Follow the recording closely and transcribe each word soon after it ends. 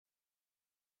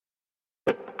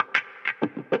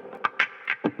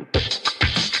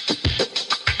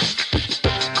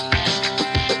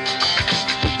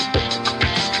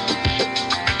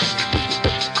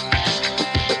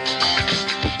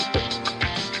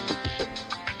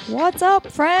What's up,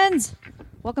 friends?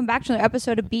 Welcome back to another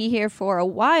episode of Be Here for a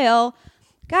While.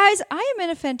 Guys, I am in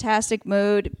a fantastic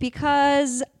mood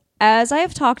because, as I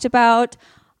have talked about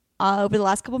over the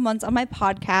last couple months on my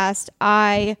podcast,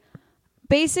 I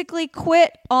basically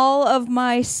quit all of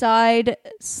my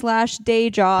side/day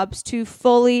jobs to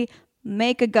fully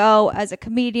make a go as a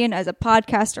comedian, as a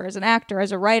podcaster, as an actor,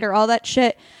 as a writer, all that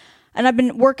shit. And I've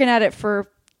been working at it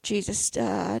for,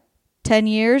 10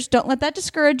 years. Don't let that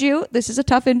discourage you. This is a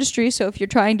tough industry, so if you're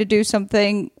trying to do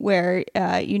something where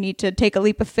you need to take a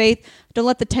leap of faith, don't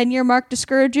let the 10-year mark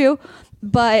discourage you.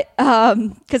 But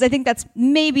because I think that's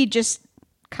maybe just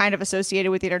kind of associated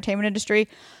with the entertainment industry.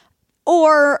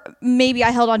 Or maybe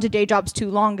I held on to day jobs too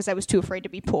long because I was too afraid to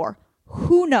be poor.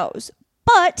 Who knows?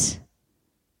 But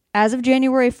as of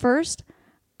January 1st,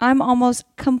 I'm almost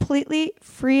completely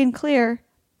free and clear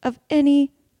of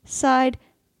any side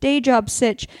day job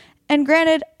sitch. And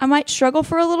granted, I might struggle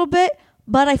for a little bit,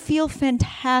 but I feel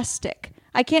fantastic.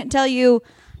 I can't tell you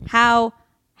how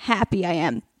happy I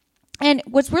am. And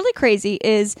what's really crazy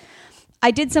is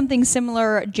I did something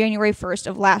similar January 1st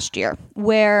of last year,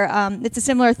 where it's a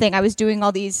similar thing. I was doing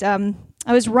all these, I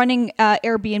was running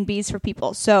Airbnbs for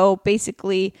people. So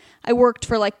basically, I worked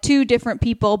for like two different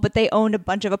people, but they owned a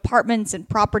bunch of apartments and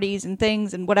properties and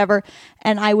things and whatever.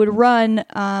 And I would run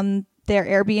their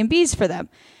Airbnbs for them.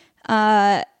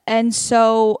 And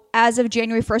so as of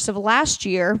January 1st of last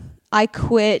year, I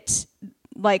quit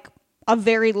like a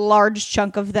very large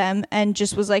chunk of them and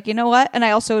just was like, you know what? And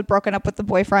I also had broken up with the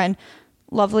boyfriend.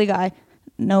 Lovely guy.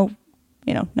 No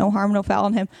harm, no foul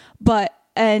on him. But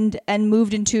and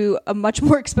moved into a much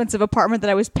more expensive apartment that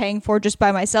I was paying for just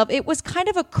by myself. It was kind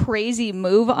of a crazy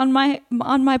move on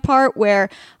my part where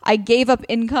I gave up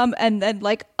income and then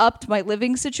like upped my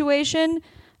living situation,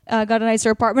 got a nicer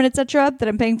apartment, etc. that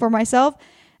I'm paying for myself.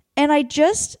 And I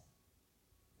just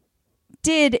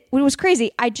did, it was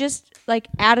crazy. I just like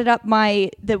added up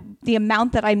the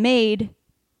amount that I made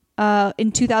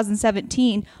in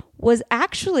 2017 was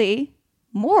actually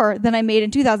more than I made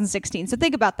in 2016. So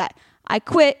think about that. I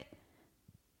quit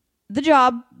the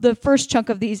job, the first chunk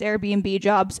of these Airbnb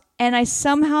jobs, and I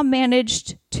somehow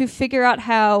managed to figure out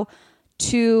how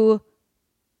to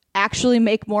actually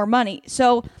make more money.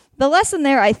 So the lesson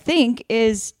there, I think,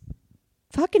 is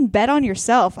fucking bet on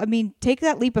yourself. I mean, take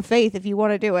that leap of faith if you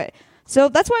want to do it. So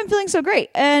that's why I'm feeling so great.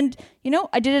 And,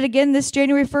 I did it again this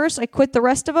January 1st. I quit the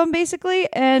rest of them basically.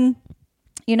 And,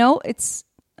 it's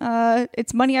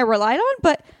money I relied on,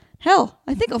 but hell,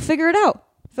 I think I'll figure it out.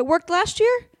 If it worked last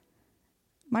year,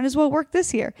 might as well work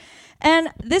this year. And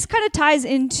this kind of ties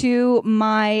into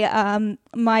my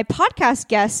my podcast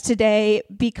guest today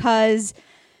because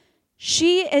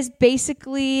she is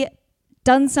basically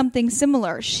done something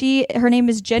similar. Her name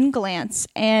is Jen Glantz,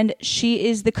 and she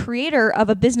is the creator of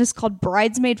a business called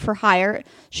Bridesmaid for Hire.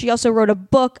 She also wrote a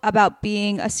book about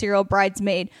being a serial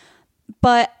bridesmaid.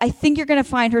 But I think you're going to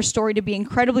find her story to be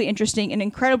incredibly interesting and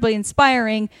incredibly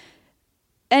inspiring.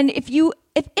 And if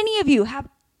any of you have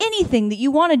anything that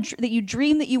that you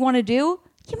dream that you want to do,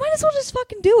 you might as well just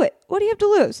fucking do it. What do you have to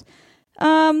lose?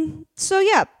 So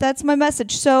yeah, that's my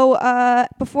message. So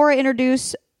before I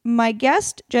introduce my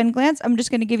guest, Jen Glantz, I'm just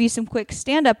going to give you some quick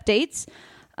stand-up dates.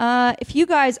 If you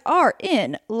guys are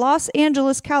in Los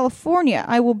Angeles, California,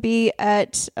 I will be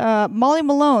at Molly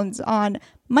Malone's on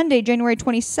Monday, January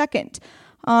 22nd.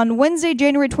 On Wednesday,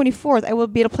 January 24th, I will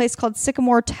be at a place called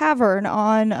Sycamore Tavern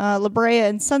on La Brea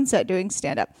and Sunset doing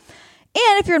stand-up.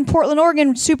 And if you're in Portland,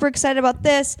 Oregon, super excited about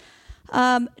this.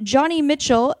 Johnny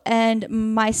Mitchell and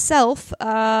myself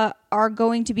are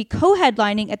going to be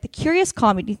co-headlining at the Curious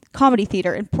Comedy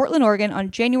Theater in Portland, Oregon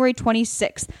on January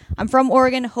 26th. I'm from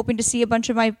Oregon, hoping to see a bunch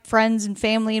of my friends and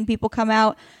family and people come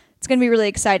out. It's going to be really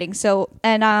exciting. So,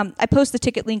 and I post the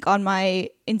ticket link on my...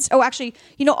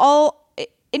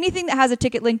 anything that has a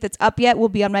ticket link that's up yet will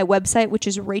be on my website, which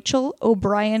is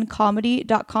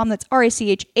rachelobriencomedy.com. That's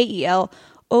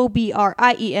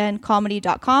RACHAELOBRIEN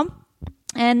comedy.com.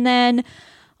 And then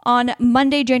on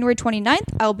Monday, January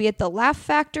 29th, I'll be at the Laugh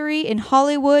Factory in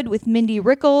Hollywood with Mindy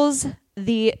Rickles,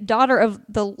 the daughter of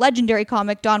the legendary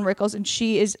comic Don Rickles, and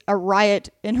she is a riot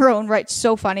in her own right.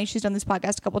 So funny. She's done this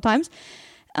podcast a couple times.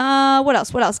 What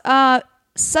else?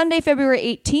 Sunday, February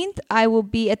 18th, I will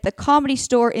be at the Comedy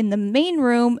Store in the main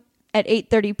room at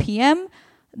 8:30 p.m.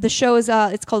 The show is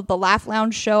it's called the Laugh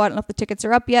Lounge Show. I don't know if the tickets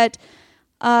are up yet.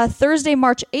 Thursday,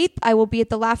 March 8th, I will be at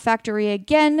the Laugh Factory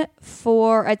again at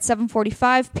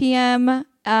 7:45 p.m.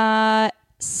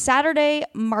 Saturday,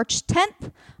 March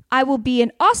 10th, I will be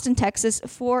in Austin, Texas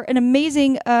for an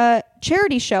amazing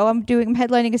charity show. I'm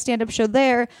headlining a stand-up show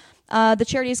there. The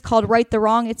charity is called Right the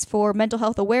Wrong. It's for mental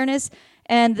health awareness.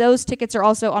 And those tickets are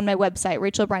also on my website,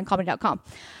 rachelbryancomedy.com.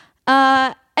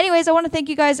 Anyways, I want to thank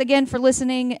you guys again for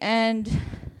listening and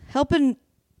helping.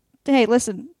 Hey,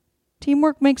 listen,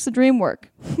 teamwork makes the dream work.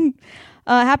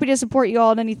 Happy to support you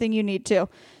all in anything you need to.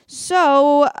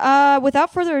 So,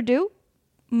 without further ado,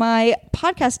 my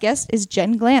podcast guest is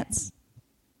Jen Glantz.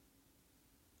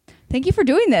 Thank you for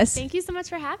doing this. Thank you so much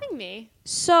for having me.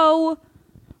 So,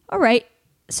 all right.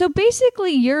 So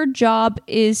basically, your job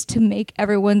is to make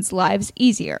everyone's lives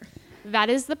easier. That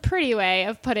is the pretty way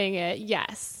of putting it,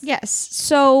 yes. Yes.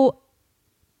 So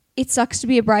it sucks to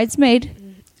be a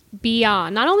bridesmaid.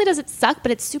 Beyond. Not only does it suck,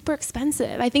 but it's super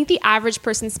expensive. I think the average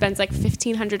person spends like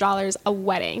 $1,500 a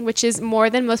wedding, which is more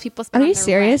than most people spend Are on you their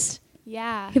serious? rent.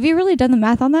 Yeah. Have you really done the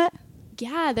math on that?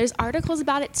 Yeah, there's articles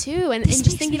about it too. And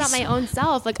just thinking about my own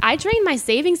self, like I drained my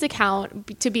savings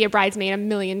account to be a bridesmaid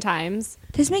 1,000,000 times.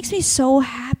 This makes me so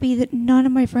happy that none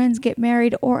of my friends get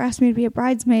married or ask me to be a I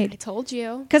bridesmaid. told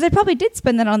you. Because I probably did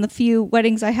spend that on the few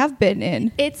weddings I have been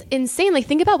in. It's insane. Like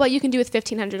think about what you can do with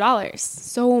 $1,500.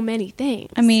 So many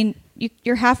things. I mean,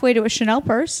 you're halfway to a Chanel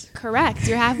purse. Correct.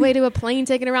 You're halfway to a plane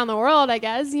ticket around the world, I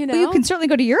guess, you know. Well, you can certainly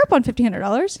go to Europe on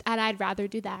 $1,500. And I'd rather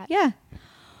do that. Yeah.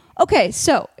 Okay,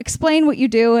 so explain what you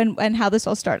do and how this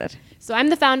all started. So I'm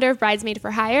the founder of Bridesmaid for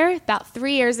Hire. About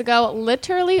 3 years ago,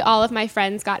 literally all of my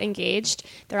friends got engaged.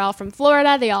 They're all from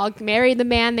Florida. They all married the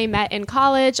man they met in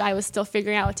college. I was still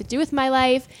figuring out what to do with my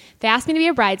life. They asked me to be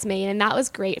a bridesmaid, and that was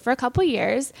great for a couple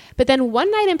years. But then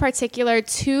one night in particular,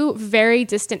 two very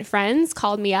distant friends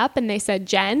called me up, and they said,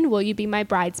 Jen, will you be my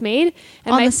bridesmaid?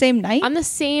 And On the same night? On the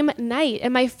same night.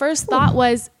 And my first thought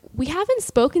was, we haven't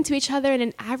spoken to each other in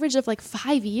an average of like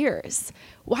 5 years.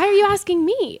 Why are you asking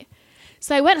me?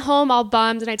 So I went home all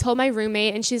bummed and I told my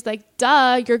roommate and she's like,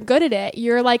 duh, you're good at it.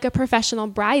 You're like a professional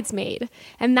bridesmaid.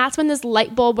 And that's when this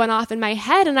light bulb went off in my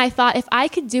head. And I thought, if I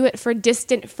could do it for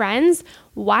distant friends,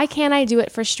 why can't I do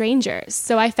it for strangers?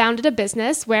 So I founded a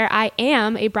business where I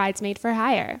am a bridesmaid for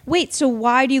hire. Wait, so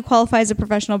why do you qualify as a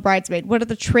professional bridesmaid? What are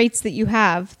the traits that you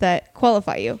have that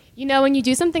qualify you? You know, when you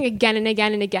do something again and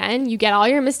again and again, you get all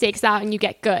your mistakes out and you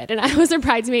get good. And I was a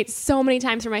bridesmaid so many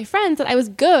times for my friends that I was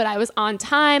good. I was on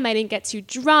time. I didn't get too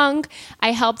drunk.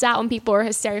 I helped out when people were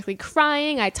hysterically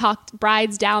crying. I talked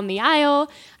brides down the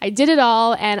aisle. I did it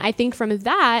all. And I think from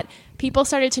that, people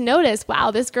started to notice,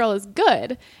 wow, this girl is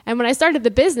good. And when I started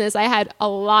the business, I had a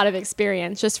lot of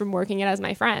experience just from working it as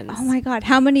my friends. Oh my God.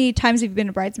 How many times have you been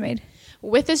a bridesmaid?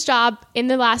 With this job in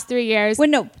the last 3 years. Well,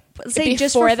 no, say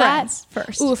just for friends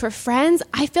first. Ooh, for friends,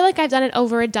 I feel like I've done it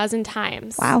over a dozen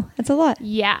times. Wow, that's a lot.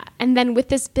 Yeah. And then with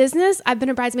this business, I've been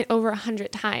a bridesmaid over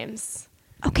 100 times.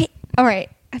 Okay. All right.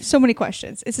 I have so many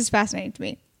questions. This is fascinating to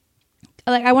me.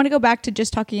 Like, I want to go back to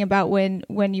just talking about when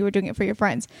you were doing it for your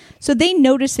friends. So they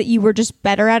noticed that you were just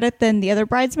better at it than the other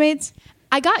bridesmaids?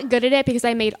 I got good at it because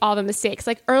I made all the mistakes.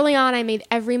 Like early on, I made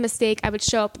every mistake. I would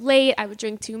show up late. I would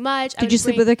drink too much. Did you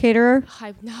sleep with a caterer?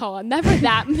 No, never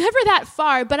that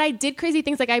far. But I did crazy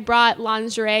things. Like I brought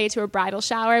lingerie to a bridal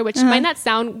shower, which might not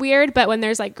sound weird, but when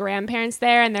there's like grandparents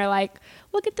there and they're like,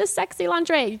 look at this sexy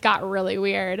lingerie, it got really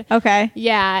weird. Okay.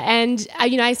 Yeah. And,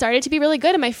 I started to be really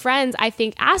good. And my friends, I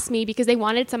think, asked me because they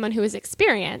wanted someone who was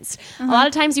experienced. A lot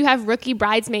of times you have rookie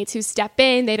bridesmaids who step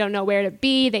in. They don't know where to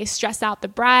be. They stress out the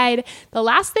bride. The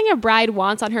last thing a bride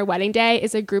wants on her wedding day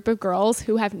is a group of girls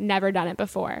who have never done it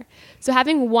before. So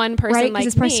having one person like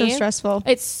it's me. probably so stressful.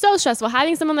 It's so stressful.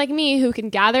 Having someone like me who can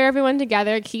gather everyone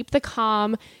together, keep the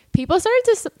calm. People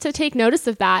started to take notice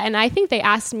of that. And I think they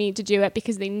asked me to do it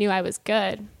because they knew I was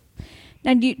good.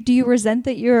 Now, do you resent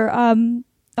that you're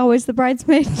always the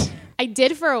bridesmaid? I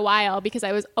did for a while because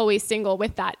I was always single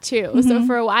with that too. So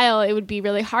for a while, it would be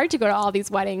really hard to go to all these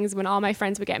weddings when all my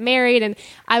friends would get married. And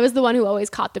I was the one who always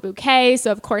caught the bouquet.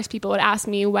 So of course, people would ask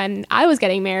me when I was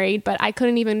getting married, but I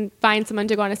couldn't even find someone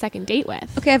to go on a second date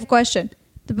with. Okay, I have a question.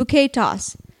 The bouquet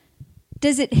toss.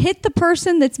 Does it hit the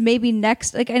person that's maybe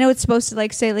next? Like, I know it's supposed to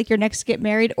like say like you're next to get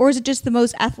married, or is it just the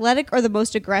most athletic or the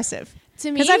most aggressive?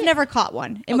 To me, because I've never caught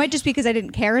one. It might just be because I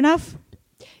didn't care enough.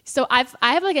 So I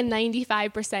have like a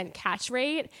 95% catch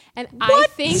rate, and What?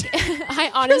 I think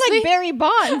I honestly You're like Barry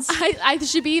Bonds. I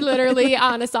should be literally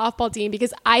on a softball team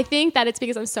because I think that it's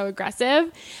because I'm so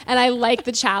aggressive and I like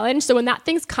the challenge. So when that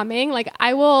thing's coming, like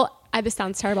this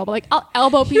sounds terrible, but like I'll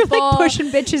elbow people. You're like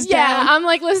pushing bitches down. Yeah, I'm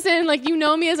like, listen, like you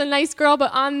know me as a nice girl,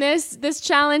 but on this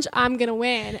challenge, I'm gonna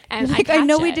win. And like, I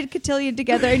know we did cotillion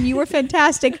together, and you were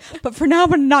fantastic, but for now, I'm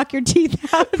gonna knock your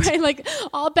teeth out. Right, like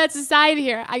all bets aside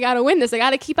here, I gotta win this. I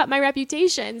gotta keep up my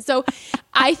reputation. So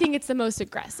I think it's the most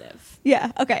aggressive.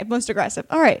 Yeah. Okay. Most aggressive.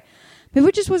 All right. Maybe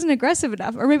it just wasn't aggressive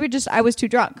enough, or maybe just I was too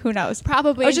drunk. Who knows?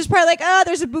 Probably. I was just probably like, oh,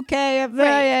 there's a bouquet. Of,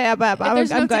 yeah, but if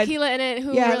there's I'm no good. tequila in it,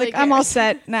 who Yeah, really like cares? I'm all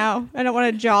set now. I don't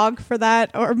want to jog for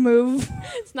that or move.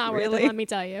 It's not worth Really? it, let me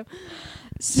tell you.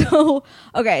 So,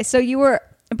 okay, so you were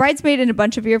a bridesmaid in a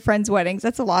bunch of your friends' weddings.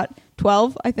 That's a lot.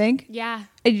 12, I think. Yeah.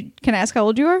 Can I ask how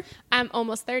old you are? I'm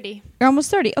almost 30. You're almost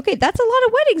 30. Okay, that's a lot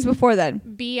of weddings before then.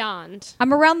 Beyond.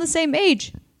 I'm around the same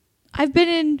age. I've been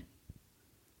in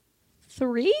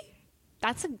 3.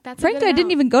 That's Frankly, I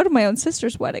didn't even go to my own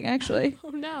sister's wedding, actually.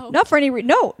 Oh no. Not for any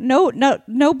reason.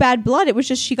 No bad blood. It was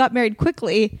just she got married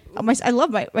quickly. I love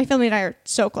my family and I are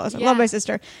so close. I love my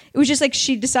sister. It was just like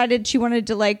she decided she wanted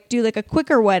to like do like a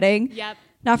quicker wedding. Yep.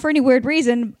 Not for any weird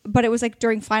reason, but it was like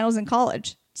during finals in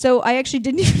college. So I actually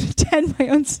didn't even attend my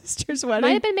own sister's wedding.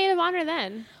 Might have been maid of honor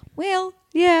then. Well,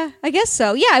 yeah, I guess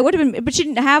so. Yeah, I would have been, but she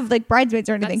didn't have like bridesmaids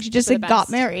or anything. That's She just for like the got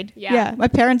best. married. Yeah. My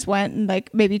parents went and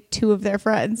like maybe 2 of their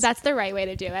friends. That's the right way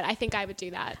to do it. I think I would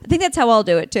do that. I think that's how I'll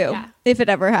do it too. Yeah. If it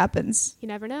ever happens. You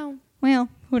never know. Well,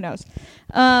 who knows?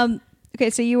 Okay,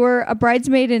 so you were a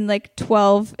bridesmaid in like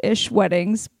 12-ish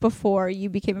weddings before you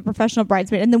became a professional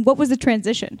bridesmaid. And then what was the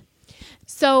transition?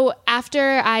 So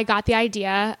after I got the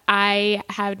idea, I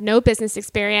had no business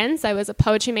experience. I was a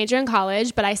poetry major in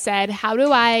college, but I said, how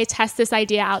do I test this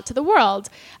idea out to the world?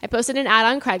 I posted an ad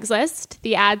on Craigslist.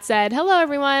 The ad said, hello,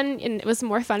 everyone. And it was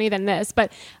more funny than this,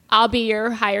 but I'll be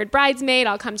your hired bridesmaid.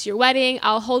 I'll come to your wedding.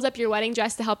 I'll hold up your wedding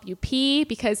dress to help you pee,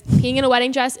 because peeing in a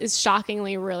wedding dress is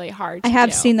shockingly really hard to I have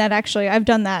do. seen that actually. I've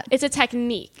done that. It's a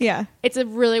technique. Yeah. It's a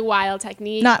really wild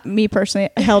technique. Not me personally.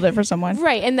 I held it for someone.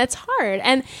 Right, and that's hard.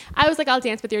 And I was like, I'll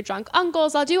dance with your drunk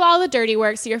uncles. I'll do all the dirty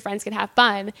work so your friends can have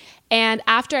fun. And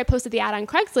after I posted the ad on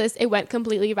Craigslist, it went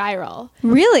completely viral.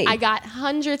 Really? I got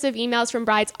hundreds of emails from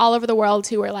brides all over the world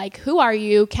who were like, who are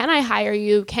you? Can I hire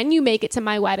you? Can you make it to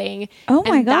my wedding? Oh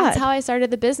my and God. That's how I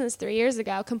started the business 3 years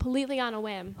ago, completely on a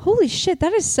whim. Holy shit,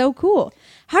 that is so cool.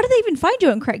 How did they even find you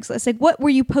on Craigslist? Like, what were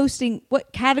you posting?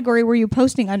 What category were you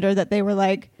posting under that they were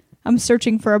like, I'm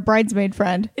searching for a bridesmaid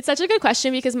friend? It's such a good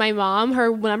question, because my mom,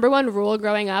 her number one rule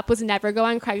growing up was never go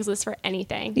on Craigslist for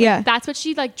anything. Yeah. Like, that's what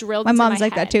she like drilled My into mom's my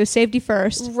like head. that too. Safety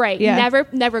first. Right. Yeah.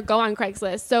 Never go on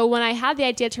Craigslist. So when I had the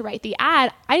idea to write the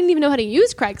ad, I didn't even know how to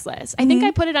use Craigslist. I think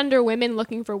I put it under women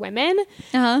looking for women.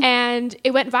 Uh-huh. And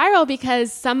it went viral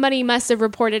because somebody must have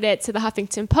reported it to the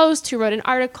Huffington Post, who wrote an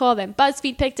article. Then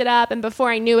BuzzFeed picked it up. And before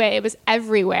I knew it, it was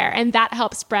everywhere. And that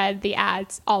helped spread the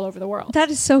ads all over the world. That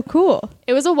is so cool.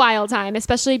 It was a wild time,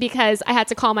 especially because I had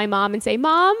to call my mom and say,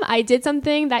 Mom, I did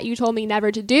something that you told me never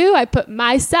to do. I put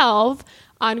myself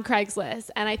on Craigslist.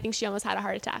 And I think she almost had a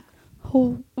heart attack.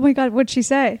 Oh my God, what'd she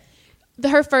say?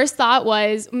 Her first thought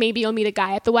was, maybe you'll meet a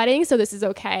guy at the wedding, so this is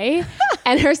okay.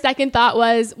 And her second thought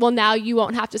was, well, now you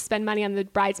won't have to spend money on the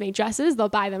bridesmaid dresses. They'll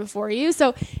buy them for you.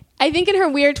 So I think in her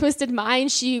weird, twisted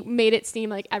mind, she made it seem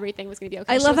like everything was going to be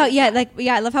okay. I love how,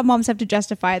 I love how moms have to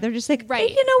justify it. They're just like, Right.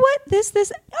 hey, you know what?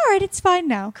 This, all right, it's fine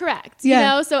now. Correct. Yeah. You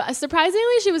know, so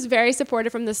surprisingly, she was very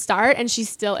supportive from the start, and she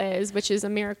still is, which is a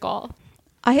miracle.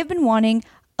 I have been wanting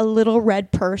a little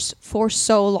red purse for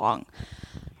so long.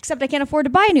 Except I can't afford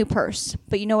to buy a new purse.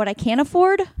 But you know what I can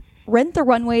afford? Rent the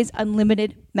Runway's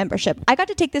unlimited membership. I got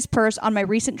to take this purse on my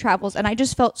recent travels, and I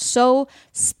just felt so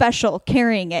special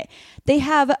carrying it. They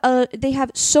have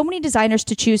so many designers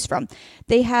to choose from.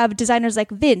 They have designers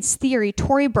like Vince, Theory,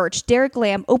 Tory Burch, Derek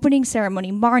Lam, Opening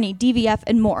Ceremony, Marnie, DVF,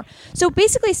 and more. So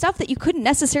basically stuff that you couldn't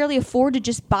necessarily afford to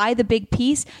just buy the big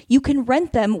piece, you can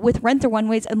rent them with Rent the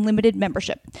Runway's unlimited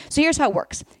membership. So here's how it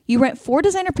works. You rent 4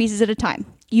 designer pieces at a time.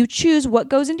 You choose what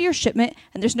goes into your shipment,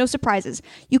 and there's no surprises.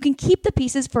 You can keep the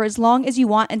pieces for as long as you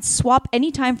want and swap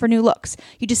anytime for new looks.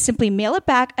 You just simply mail it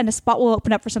back, and a spot will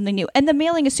open up for something new. And the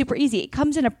mailing is super easy. It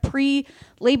comes in a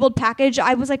pre-labeled package.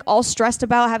 I was like all stressed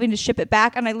about having to ship it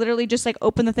back, and I literally just like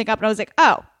opened the thing up, and I was like,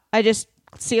 oh, I just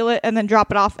seal it and then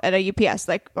drop it off at a UPS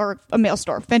or a mail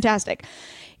store. Fantastic.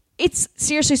 It's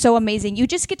seriously so amazing. You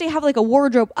just get to have like a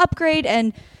wardrobe upgrade,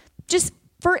 and just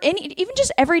for even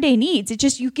just everyday needs. It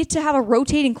just, you get to have a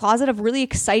rotating closet of really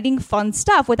exciting, fun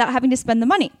stuff without having to spend the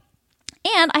money.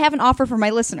 And I have an offer for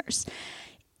my listeners.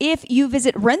 If you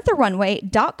visit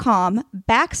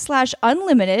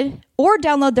renttherunway.com/unlimited or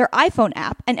download their iPhone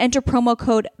app and enter promo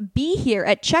code BeHere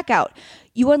at checkout,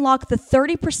 you unlock the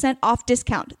 30% off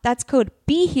discount. That's code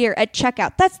BeHere at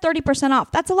checkout. That's 30%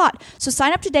 off. That's a lot. So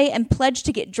sign up today and pledge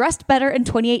to get dressed better in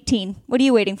 2018. What are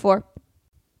you waiting for?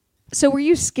 So were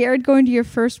you scared going to your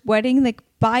first wedding, like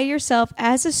by yourself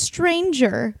as a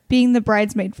stranger, being the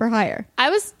bridesmaid for hire? I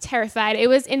was terrified. It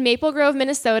was in Maple Grove,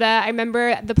 Minnesota. I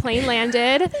remember the plane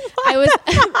landed. I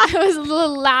was the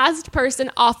last person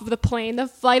off of the plane. The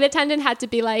flight attendant had to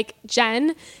be like,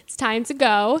 Jen, it's time to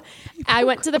go. I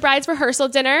went to the bride's rehearsal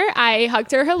dinner. I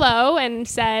hugged her hello and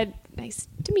said, nice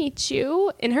to meet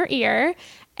you, in her ear.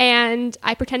 And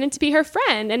I pretended to be her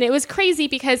friend. And it was crazy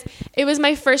because it was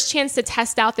my first chance to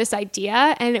test out this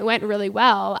idea, and it went really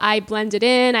well. I blended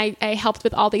in. I helped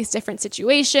with all these different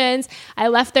situations. I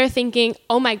left there thinking,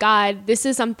 oh my God, this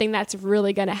is something that's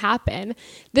really going to happen.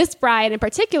 This bride in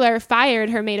particular fired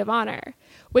her maid of honor,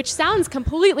 which sounds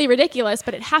completely ridiculous,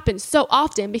 but it happens so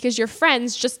often because your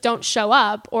friends just don't show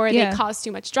up or they cause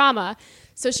too much drama.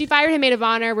 So she fired her maid of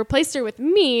honor, replaced her with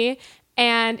me,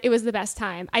 and it was the best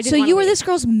time. So you were this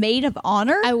girl's maid of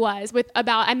honor? I was.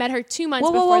 I met her 2 months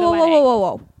before the wedding.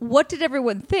 Whoa. What did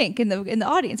everyone think in the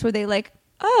audience? Were they like,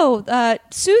 oh,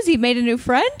 Susie made a new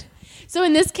friend? So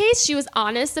in this case, she was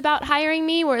honest about hiring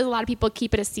me, whereas a lot of people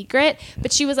keep it a secret.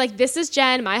 But she was like, this is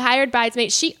Jen, my hired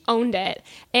bridesmaid. She owned it.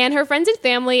 And her friends and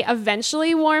family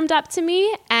eventually warmed up to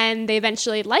me, and they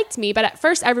eventually liked me. But at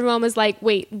first, everyone was like,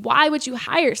 wait, why would you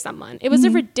hire someone? It was a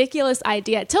ridiculous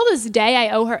idea. Till this day, I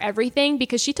owe her everything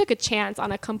because she took a chance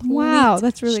on a complete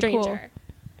that's really stranger. Cool.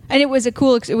 And it was a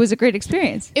great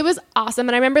experience. It was awesome.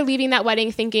 And I remember leaving that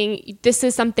wedding thinking, this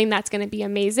is something that's going to be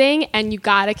amazing, and you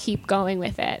got to keep going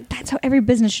with it. That's how every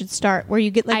business should start, where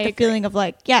you get like the feeling of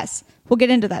like, yes, we'll get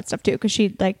into that stuff too, because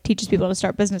she like teaches people to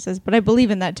start businesses, but I believe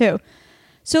in that too.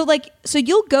 So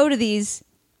you'll go to these,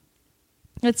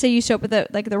 let's say you show up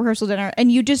at the rehearsal dinner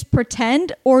and you just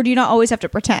pretend, or do you not always have to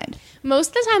pretend? Most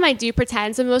of the time I do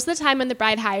pretend. So most of the time when the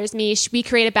bride hires me, we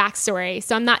create a backstory.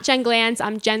 So I'm not Jen Glantz,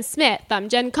 I'm Jen Smith, I'm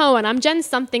Jen Cohen, I'm Jen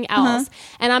something else.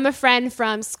 And I'm a friend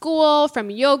from school, from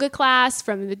yoga class,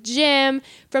 from the gym,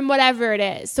 from whatever it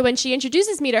is. So when she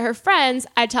introduces me to her friends,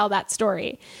 I tell that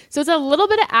story. So it's a little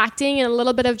bit of acting and a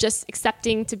little bit of just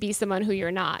accepting to be someone who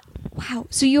you're not. Wow.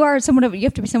 So you have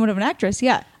to be somewhat of an actress.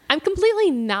 Yeah. I'm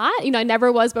completely not. I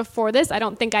never was before this. I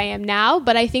don't think I am now.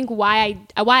 But I think why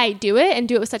I do it and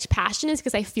do it with such passion is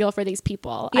because I feel for these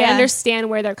people. Yeah. I understand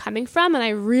where they're coming from, and I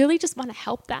really just want to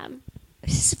help them.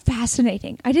 This is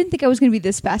fascinating. I didn't think I was going to be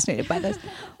this fascinated by this.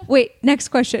 Wait, next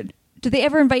question. Do they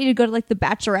ever invite you to go to like the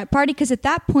bachelorette party? Because at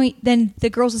that point, then the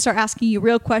girls will start asking you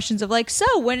real questions of like,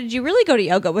 so when did you really go to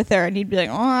yoga with her? And you'd be like,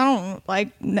 oh, I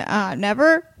don't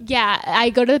never. Yeah, I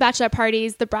go to the bachelorette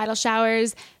parties, the bridal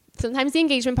showers, sometimes the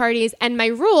engagement parties, and my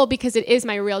rule, because it is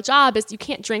my real job, is you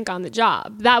can't drink on the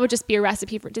job. That would just be a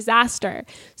recipe for disaster.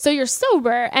 So you're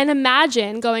sober, and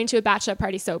imagine going to a bachelor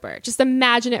party sober. Just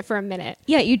imagine it for a minute.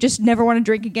 Yeah, you just never want to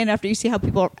drink again after you see how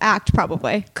people act,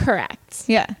 probably. Correct.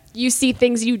 Yeah. You see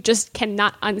things you just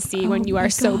cannot unsee when you are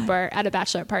sober at a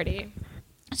bachelor party.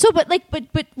 So, but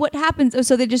what happens?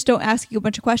 So they just don't ask you a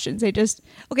bunch of questions. They just,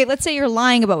 okay, let's say you're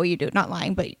lying about what you do. Not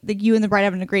lying, but you and the bride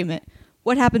have an agreement.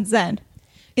 What happens then?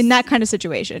 In that kind of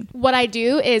situation? What I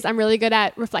do is I'm really good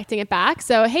at reflecting it back.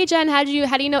 So, hey, Jen, how do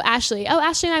you know Ashley? Oh,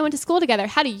 Ashley and I went to school together.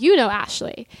 How do you know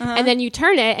Ashley? And then you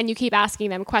turn it and you keep asking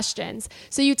them questions.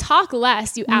 So you talk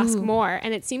less, you ask more,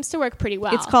 and it seems to work pretty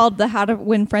well. It's called the how to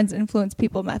win friends, influence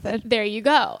people method. There you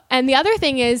go. And the other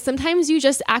thing is sometimes you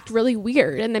just act really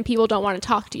weird and then people don't want to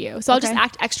talk to you. So I'll just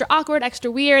act extra awkward,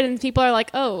 extra weird, and people are like,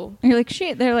 oh. And you're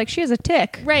like, they're like, she has a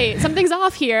tick. Right. Something's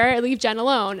off here. Leave Jen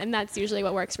alone. And that's usually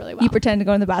what works really well. You pretend to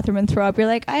go in the bathroom and throw up. You're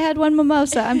like, I had one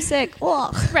mimosa. I'm sick.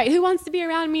 Ugh. Right. Who wants to be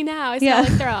around me now? I smell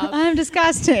like throw up. I'm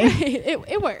disgusting. Right.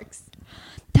 It works.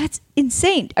 That's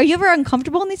insane. Are you ever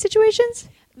uncomfortable in these situations?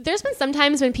 There's been some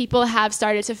times when people have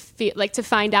started to feel like to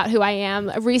find out who I am.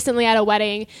 Recently at a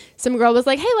wedding, some girl was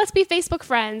like, hey, let's be Facebook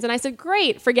friends. And I said,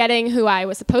 great, forgetting who I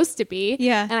was supposed to be.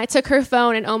 Yeah. And I took her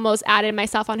phone and almost added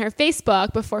myself on her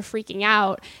Facebook before freaking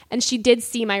out. And she did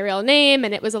see my real name,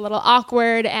 and it was a little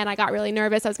awkward, and I got really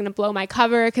nervous. I was going to blow my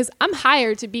cover because I'm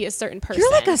hired to be a certain person.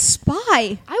 You're like a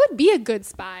spy. I would be a good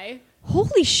spy.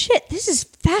 Holy shit, this is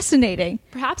fascinating.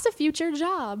 Perhaps a future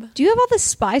job. Do you have all the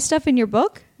spy stuff in your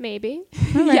book? Maybe.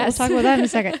 All right, yes. We'll talk about that in a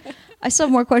second. I still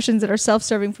have more questions that are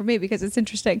self-serving for me because it's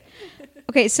interesting.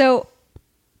 Okay, so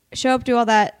show up, do all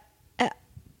that.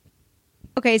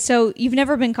 Okay, so you've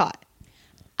never been caught.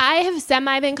 I have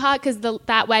been caught because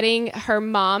that wedding, her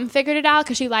mom figured it out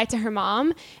because she lied to her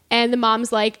mom. And the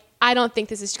mom's like, I don't think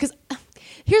this is... Because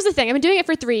here's the thing. I've been doing it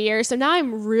for 3 years. So now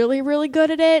I'm really, really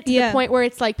good at it to the point where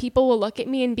it's like people will look at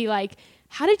me and be like,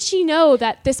 how did she know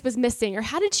that this was missing? Or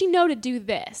how did she know to do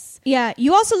this? Yeah.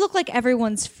 You also look like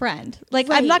everyone's friend. Like,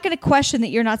 right. I'm not going to question that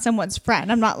you're not someone's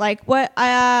friend. I'm not like, what?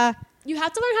 You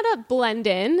have to learn how to blend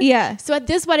in. Yeah. So at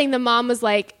this wedding, the mom was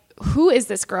like, who is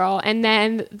this girl? And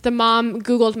then the mom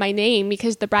Googled my name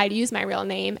because the bride used my real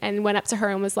name and went up to her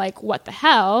and was like, what the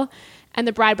hell? And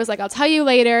the bride was like, I'll tell you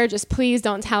later. Just please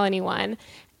don't tell anyone.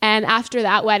 And after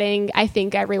that wedding, I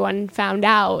think everyone found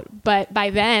out. But by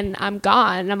then, I'm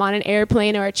gone. I'm on an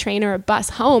airplane or a train or a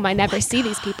bus home. I never see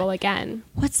these people again.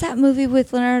 What's that movie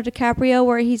with Leonardo DiCaprio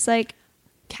where he's like,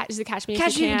 Is it Catch Me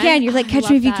Catch If Me You If Can? You Can. You're like, I Catch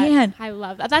Me love If You that. Can. I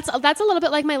love that. That's a little bit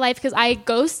like my life because I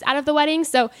ghost out of the wedding.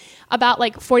 So about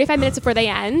like 45 minutes before they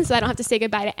end, so I don't have to say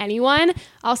goodbye to anyone,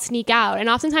 I'll sneak out. And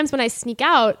oftentimes when I sneak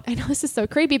out, I know this is so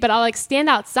creepy, but I'll like stand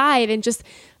outside and just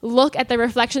look at the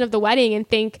reflection of the wedding and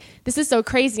think, this is so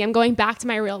crazy. I'm going back to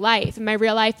my real life. And my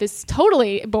real life is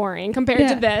totally boring compared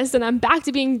to this. And I'm back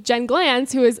to being Jen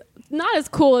Glantz, who is not as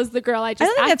cool as the girl I just I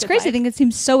don't think that's acted crazy. like. I think it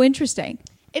seems so interesting.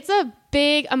 It's a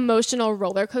big emotional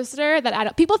roller coaster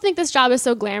that people think this job is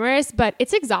so glamorous, but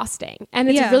it's exhausting. And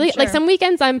it's really like some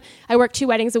weekends I work 2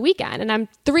 weddings a weekend and I'm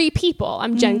 3 people.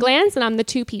 I'm Jen Glantz and I'm the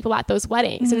 2 people at those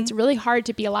weddings. And it's really hard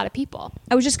to be a lot of people.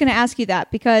 I was just going to ask you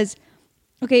that because,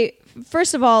 okay,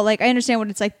 first of all, like I understand what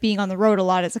it's like being on the road a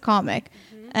lot as a comic.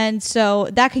 And so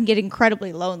that can get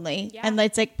incredibly lonely. Yeah. And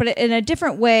it's like, but in a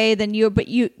different way than but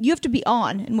you have to be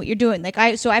on in what you're doing. Like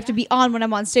I have to be on when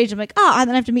I'm on stage. I'm like, and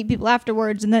then I have to meet people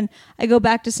afterwards. And then I go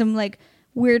back to some like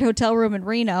weird hotel room in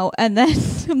Reno. And then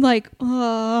I'm like,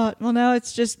 well, now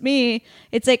it's just me.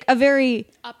 It's like a very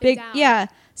Up and big, down. yeah.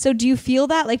 So do you feel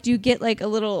that? Like, do you get like a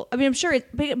little, I mean, I'm sure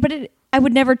I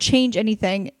would never change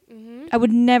anything. I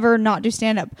would never not do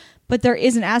stand up, but there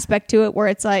is an aspect to it where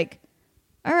it's like,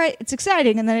 all right, it's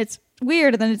exciting, and then it's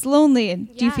weird, and then it's lonely.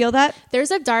 And do you feel that?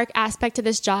 There's a dark aspect to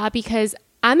this job because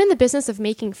I'm in the business of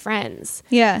making friends.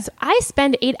 Yeah. So I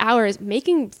spend 8 hours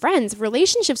making friends,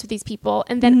 relationships with these people,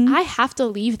 and then I have to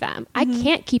leave them. I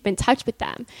can't keep in touch with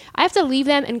them. I have to leave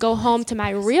them and go home to my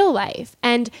real life.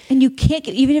 And you can't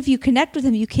even if you connect with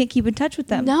them, you can't keep in touch with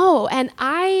them. no, and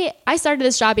I started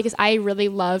this job because I really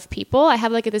love people. I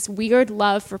have like this weird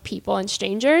love for people and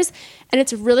strangers, and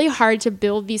it's really hard to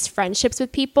build these friendships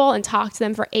with people and talk to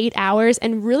them for 8 hours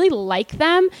and really like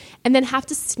them and then have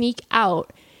to sneak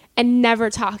out and never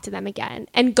talk to them again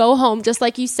and go home, just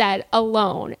like you said,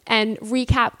 alone and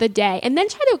recap the day and then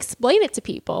try to explain it to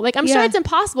people. Like, I'm sure it's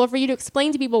impossible for you to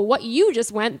explain to people what you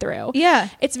just went through. Yeah.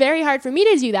 It's very hard for me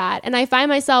to do that. And I find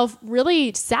myself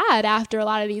really sad after a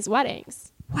lot of these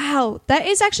weddings. Wow, that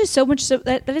is actually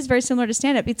that is very similar to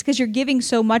stand up. It's because you're giving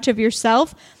so much of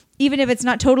yourself, even if it's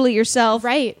not totally yourself.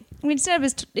 Right. I mean, stand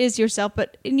up is yourself,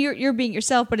 but you're being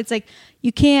yourself. But it's like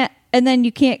you can't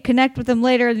connect with them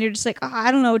later, and you're just like,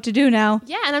 I don't know what to do now.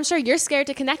 Yeah, and I'm sure you're scared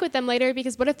to connect with them later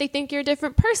because what if they think you're a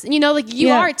different person? You know, like you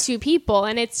are 2 people,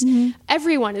 and it's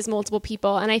everyone is multiple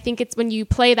people, and I think it's when you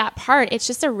play that part, it's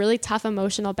just a really tough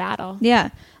emotional battle. Yeah.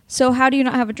 So how do you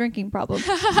not have a drinking problem?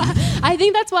 I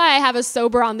think that's why I have a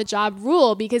sober on the job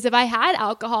rule, because if I had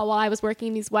alcohol while I was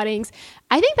working these weddings,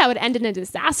 I think that would end in a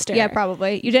disaster. Yeah,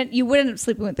 probably. You wouldn't end up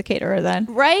sleeping with the caterer then.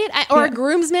 Right? Or a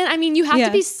groomsman. I mean, you have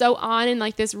to be so on in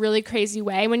like this really crazy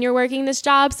way when you're working this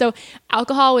job. So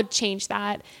alcohol would change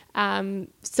that.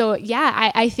 So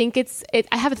yeah, I think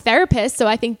I have a therapist, so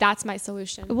I think that's my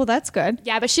solution. Well, that's good.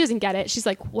 Yeah, but she doesn't get it. She's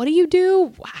like, what do you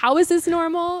do? How is this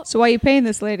normal? So why are you paying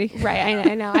this lady? Right,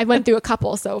 I know. I went through a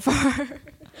couple so far.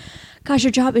 Gosh,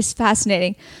 your job is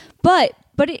fascinating. But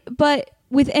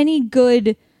with any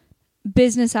good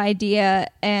business idea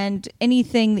and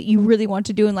anything that you really want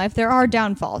to do in life, there are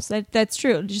downfalls. That's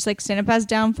true. Just like stand-up has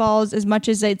downfalls, as much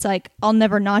as it's like I'll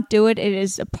never not do it. It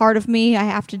is a part of me. I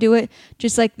have to do it.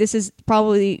 Just like this is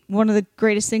probably one of the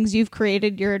greatest things you've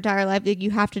created your entire life. That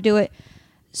you have to do it.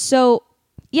 So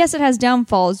yes, it has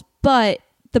downfalls, but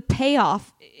the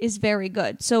payoff is very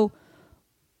good. So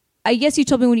I guess you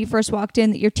told me when you first walked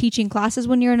in that you're teaching classes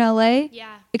when you're in LA.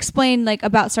 Yeah. Explain like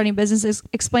about starting businesses.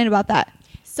 Explain about that.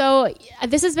 So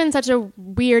this has been such a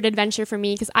weird adventure for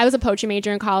me because I was a poetry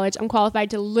major in college. I'm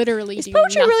qualified to literally Is do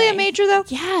poetry nothing. really a major though?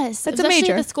 Yes. That's a especially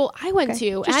major. at the school I went to.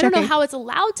 And Just I don't know checking. how it's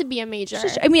allowed to be a major.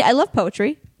 I mean, I love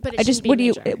poetry. But it I just shouldn't be what do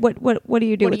a you major. what do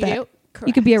you do What with do you that? do?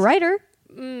 You could be a writer.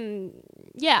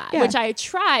 Yeah, Yeah. which I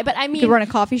try. But I You mean, could run a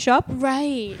coffee shop.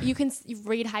 right. You can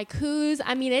read haikus.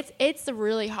 I mean, it's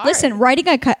really hard. Listen, writing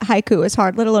a haiku is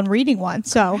hard, let alone reading one.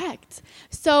 So Correct.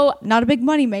 So not a big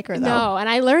money maker though. no, and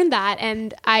I learned that,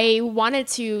 and I wanted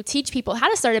to teach people how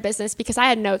to start a business because I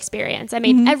had no experience. I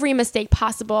made every mistake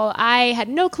possible. I had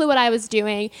no clue what I was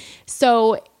doing.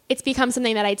 So it's become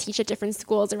something that I teach at different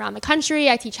schools around the country.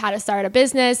 I teach how to start a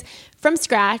business from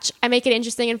scratch. I make it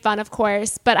interesting and fun, of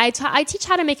course, but I teach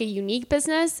how to make a unique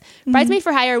business. Bridesmaid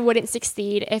for Hire wouldn't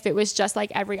succeed if it was just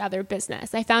like every other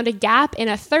business. I found a gap in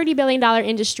a $30 billion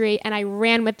industry and I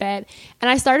ran with it. And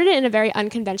I started it in a very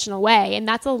unconventional way. And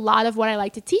that's a lot of what I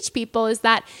like to teach people, is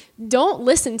that don't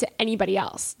listen to anybody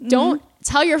else. Don't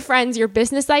tell your friends your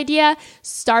business idea.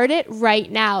 Start it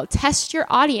right now. Test your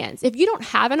audience. If you don't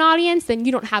have an audience, then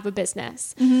you don't have a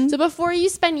business. So before you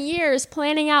spend years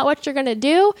planning out what you're going to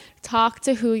do, talk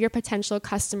to who your potential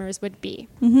customers would be.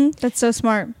 That's so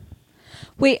smart.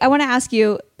 Wait, I want to ask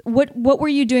you, what were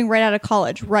you doing right out of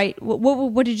college? Right.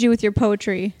 What did you do with your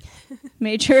poetry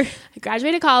major? I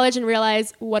graduated college and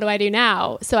realized, what do I do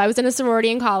now? So I was in a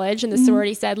sorority in college, and the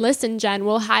sorority said, listen, Jen,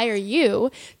 we'll hire you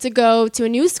to go to a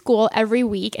new school every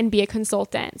week and be a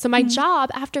consultant. So my job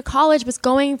after college was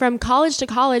going from college to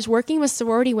college, working with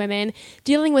sorority women,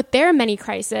 dealing with their many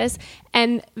crises.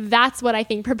 And that's what I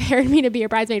think prepared me to be a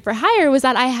bridesmaid for hire, was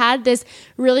that I had this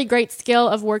really great skill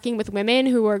of working with women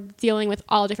who were dealing with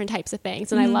all different types of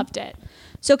things. And I loved it.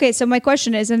 So, okay, so my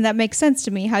question is, and that makes sense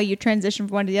to me how you transition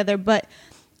from one to the other, but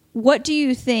what do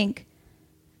you think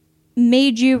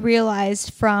made you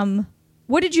realize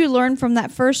what did you learn from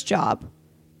that first job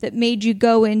that made you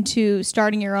go into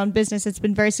starting your own business that's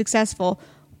been very successful?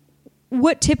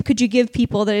 What tip could you give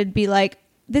people that it'd be like,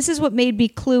 this is what made me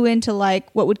clue into like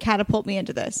what would catapult me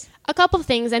into this? A couple of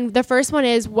things. And the first one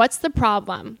is, what's the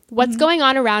problem? What's going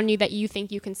on around you that you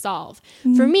think you can solve?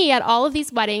 For me, at all of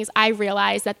these weddings, I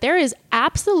realized that there is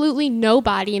absolutely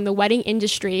nobody in the wedding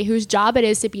industry whose job it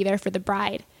is to be there for the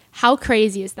bride. How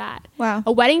crazy is that? Wow.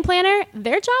 A wedding planner,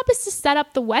 their job is to set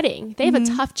up the wedding. They have a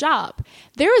tough job.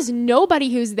 There is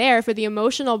nobody who's there for the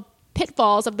emotional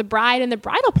pitfalls of the bride and the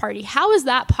bridal party. How is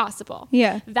that possible?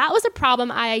 Yeah. That was a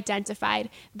problem I identified.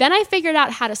 Then I figured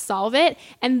out how to solve it.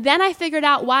 And then I figured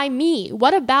out, why me?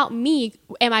 What about me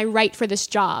am I right for this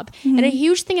job? And a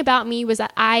huge thing about me was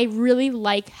that I really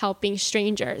like helping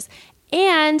strangers.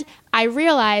 And I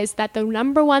realized that the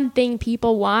number one thing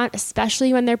people want,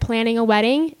 especially when they're planning a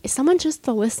wedding, is someone just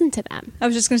to listen to them. I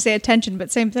was just going to say attention,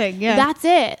 but same thing. Yeah. That's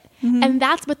it. And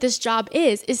that's what this job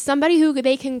is somebody who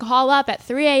they can call up at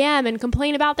 3 a.m. and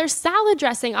complain about their salad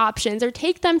dressing options, or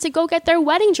take them to go get their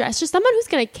wedding dress. Just someone who's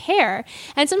going to care.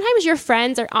 And sometimes your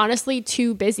friends are honestly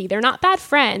too busy. They're not bad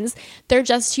friends. They're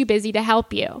just too busy to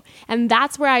help you. And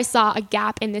that's where I saw a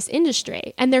gap in this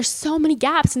industry. And there's so many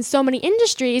gaps in so many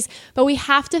industries, but we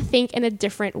have to think in a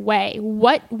different way.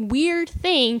 What weird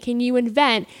thing can you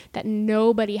invent that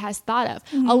nobody has thought of?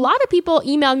 A lot of people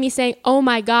emailed me saying, oh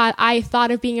my God, I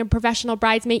thought of being a professional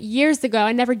bridesmaid years ago.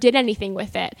 I never did anything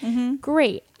with it.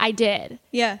 Great. I did.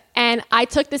 Yeah. And I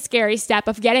took the scary step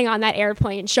of getting on that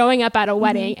airplane, showing up at a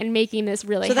wedding, and making this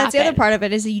really happen. So that's the other part of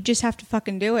it, is that you just have to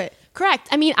fucking do it. Correct.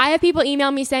 I mean, I have people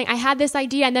email me saying, I had this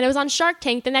idea and then it was on Shark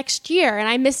Tank the next year and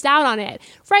I missed out on it.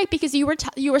 Right, because you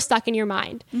were stuck in your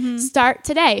mind. Start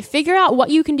today. Figure out what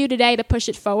you can do today to push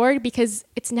it forward, because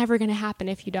it's never going to happen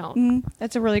if you don't.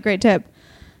 That's a really great tip.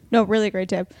 No, really great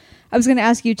tip. I was going to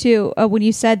ask you too, when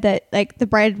you said that like the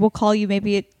bride will call you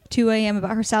maybe at 2 a.m.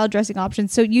 about her salad dressing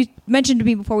options. So you mentioned to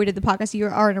me before we did the podcast, you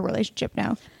are in a relationship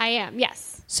now. I am,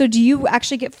 yes. So do you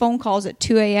actually get phone calls at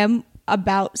 2 a.m.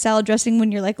 about salad dressing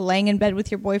when you're like laying in bed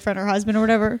with your boyfriend or husband or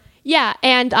whatever? Yeah.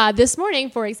 And this morning,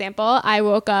 for example, I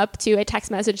woke up to a text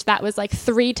message that was like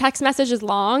 3 text messages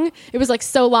long. It was like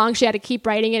so long, she had to keep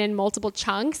writing it in multiple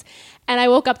chunks. And I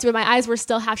woke up to it, my eyes were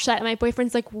still half shut. And my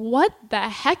boyfriend's like, what the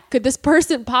heck could this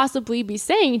person possibly be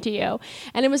saying to you?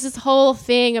 And it was this whole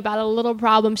thing about a little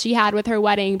problem she had with her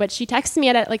wedding. But she texted me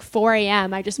at like 4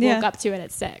 a.m. I just woke up to it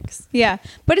at 6. Yeah.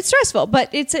 But it's stressful. But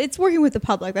it's working with the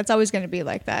public. That's always going to be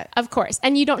like that. Of course.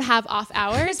 And you don't have off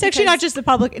hours. It's actually not just the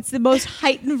public. It's the most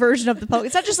heightened version of the public.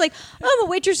 It's not just like, oh, I'm a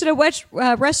waitress at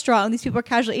a restaurant and these people are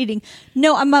casually eating.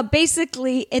 No, I'm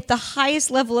basically at the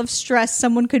highest level of stress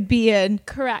someone could be in.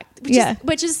 Correct.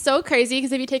 Which is so crazy,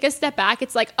 because if you take a step back,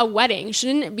 it's like a wedding.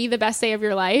 Shouldn't it be the best day of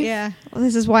your life? Yeah. Well,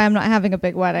 this is why I'm not having a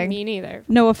big wedding. Me neither.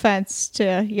 No offense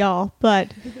to y'all,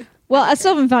 but well, I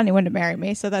still haven't found anyone to marry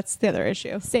me, so that's the other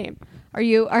issue. Same.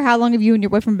 How long have you and your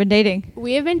boyfriend been dating?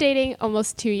 We have been dating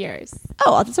almost 2 years.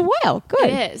 Oh, that's a while. Good.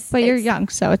 It is. But you're young,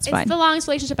 so it's fine. It's the longest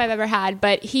relationship I've ever had,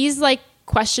 but he's like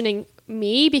questioning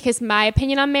me because my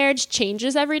opinion on marriage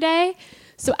changes every day.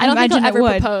 So I don't think he'll ever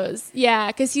propose. Yeah,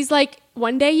 because he's like,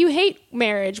 one day you hate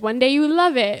marriage, one day you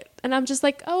love it. And I'm just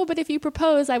like, oh, but if you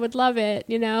propose, I would love it,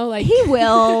 you know? Like he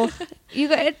will.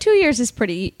 2 years is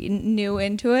pretty new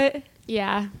into it.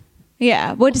 Yeah.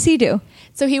 Yeah. What does he do?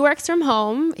 So he works from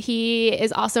home. He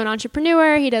is also an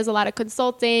entrepreneur. He does a lot of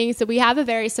consulting. So we have a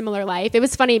very similar life. It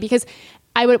was funny because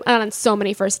I went on so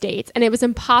many first dates, and it was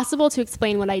impossible to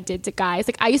explain what I did to guys.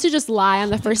 Like, I used to just lie on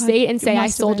the first date and say I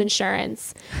sold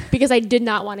insurance because I did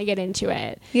not want to get into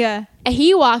it. Yeah. And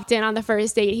he walked in on the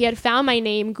first date. He had found my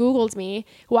name, Googled me,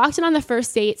 walked in on the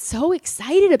first date, so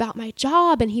excited about my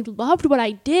job, and he loved what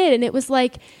I did. And it was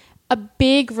like a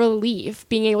big relief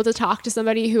being able to talk to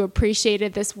somebody who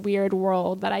appreciated this weird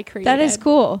world that I created. That is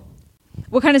cool.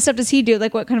 What kind of stuff does he do?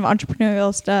 Like, what kind of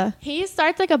entrepreneurial stuff? He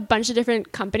starts like a bunch of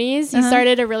different companies. He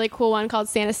started a really cool one called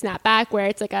Santa Snapback, where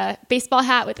it's like a baseball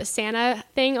hat with a Santa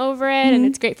thing over it, and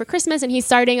it's great for Christmas. And he's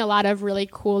starting a lot of really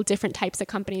cool different types of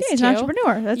companies He's too. an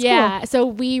entrepreneur. That's cool. So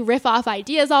we riff off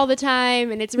ideas all the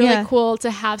time, and it's really cool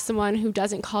to have someone who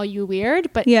doesn't call you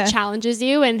weird, but challenges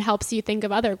you and helps you think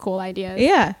of other cool ideas.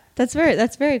 Yeah, that's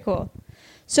very cool.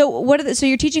 So so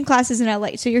you're teaching classes in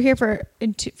LA. So you're here for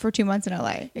 2 months in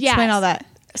LA. Explain all that.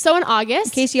 So in August,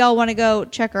 in case y'all want to go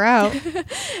check her out.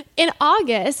 In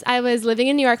August, I was living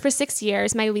in New York for 6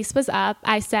 years. My lease was up.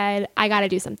 I said, I got to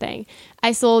do something.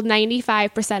 I sold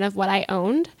 95% of what I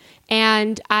owned,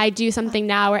 and I do something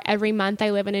now where every month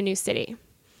I live in a new city.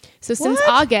 So since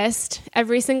August,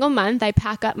 every single month I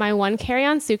pack up my one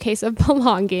carry-on suitcase of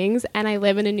belongings and I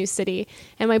live in a new city.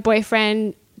 And my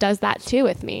boyfriend does that too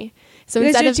with me. So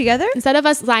you guys do it together? Instead of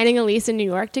us signing a lease in New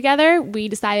York together, we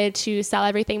decided to sell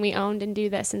everything we owned and do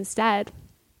this instead.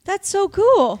 That's so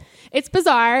cool. It's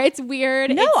bizarre. It's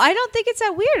weird. No, I don't think it's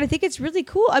that weird. I think it's really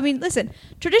cool. I mean, listen,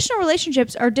 traditional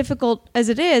relationships are difficult as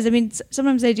it is. I mean,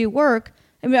 sometimes they do work.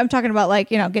 I mean, I'm talking about like,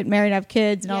 get married and have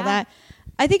kids and all that.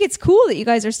 I think it's cool that you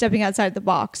guys are stepping outside the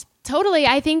box. Totally.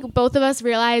 I think both of us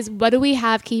realize, what do we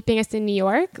have keeping us in New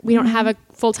York? We don't have a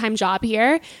full-time job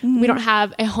here. We don't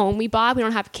have a home we bought. We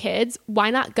don't have kids. Why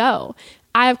not go?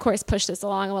 I, of course, pushed this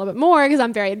along a little bit more because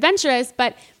I'm very adventurous,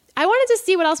 but I wanted to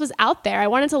see what else was out there. I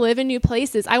wanted to live in new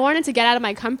places. I wanted to get out of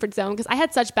my comfort zone because I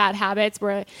had such bad habits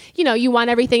where, you want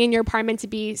everything in your apartment to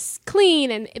be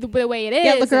clean and the way it is.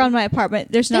 Yeah, look around my apartment.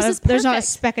 There's not a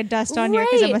speck of dust on here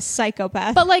because I'm a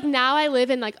psychopath. But like now I live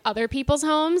in like other people's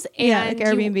homes and like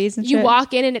Airbnbs and shit. You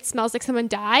walk in and it smells like someone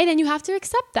died and you have to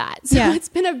accept that. So it's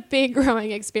been a big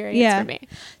growing experience for me.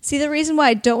 See, the reason why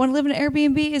I don't want to live in an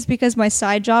Airbnb is because my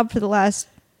side job for the last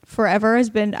forever has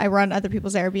been I run other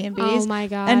people's Airbnbs. Oh my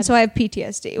God. And so I have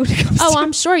PTSD when it comes to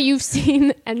I'm sure you've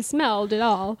seen and smelled it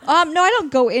all. No, I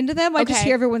don't go into them. I just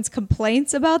hear everyone's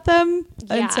complaints about them.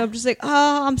 And so I'm just like,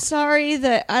 I'm sorry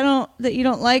that you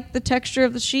don't like the texture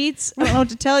of the sheets. I don't know what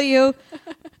to tell you.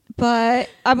 But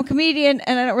I'm a comedian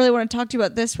and I don't really want to talk to you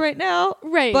about this right now.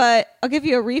 Right. But I'll give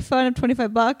you a refund of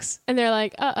 $25. And they're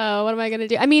like, uh-oh, what am I going to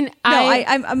do? I mean,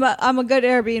 I'm a good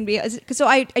Airbnb. So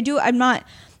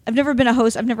I've never been a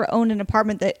host. I've never owned an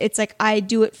apartment that it's like I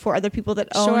do it for other people that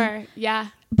own. Sure, yeah.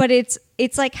 But it's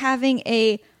like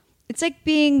it's like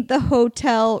being the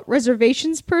hotel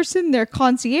reservations person. They're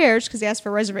concierge because they ask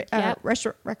for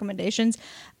restaurant recommendations.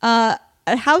 A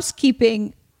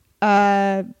housekeeping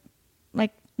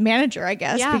like manager, I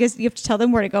guess, because you have to tell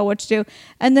them where to go, what to do,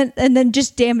 and then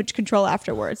just damage control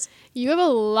afterwards. You have a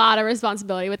lot of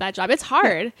responsibility with that job. It's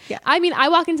hard. Yeah. I mean, I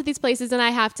walk into these places and I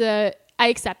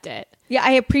accept it. Yeah,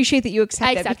 I appreciate that you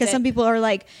accept it because some people are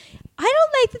like, I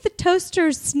don't like that the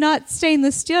toaster's not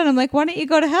stainless steel. And I'm like, why don't you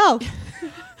go to hell?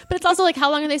 But it's also like, how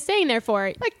long are they staying there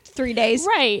for? Like 3 days.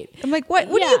 Right. I'm like, what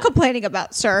are you complaining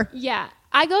about, sir? Yeah.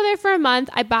 I go there for a month.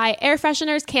 I buy air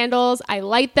fresheners, candles. I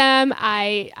light them.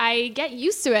 I get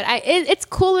used to it. It's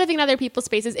cool living in other people's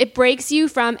spaces. It breaks you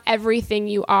from everything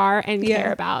you are and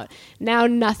care about. Now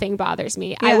nothing bothers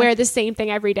me. I wear the same thing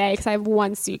every day because I have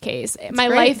one suitcase. My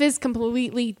life is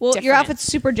completely different. Your outfit's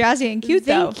super jazzy and cute,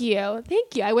 though.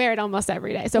 Thank you. I wear it almost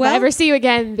every day. So if I ever see you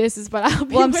again, this is what I'll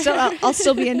be wearing. I'll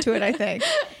still be into it, I think.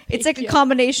 It's like a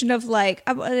combination of like,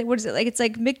 what is it? Like, it's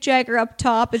like Mick Jagger up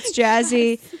top. It's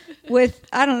jazzy. With,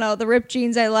 I don't know, the ripped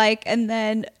jeans I like, and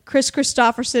then Chris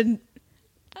Christopherson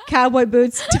cowboy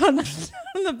boots down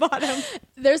the bottom.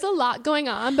 There's a lot going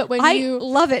on, but I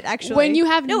love it, actually. When you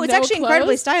have it's actually clothes,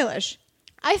 incredibly stylish.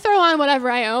 I throw on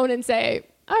whatever I own and say,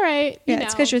 all right.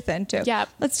 It's because you're thin, too. Yeah.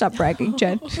 Let's stop bragging,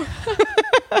 Jen.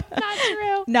 Not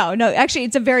true. No, actually,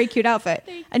 it's a very cute outfit.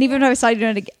 And even if I saw you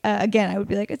doing it again, I would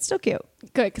be like, it's still cute.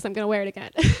 Good, because I'm going to wear it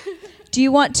again. Do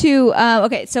you want to?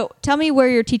 Okay, so tell me where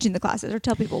you're teaching the classes, or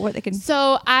tell people where they can.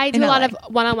 So I do a lot of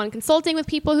one-on-one consulting with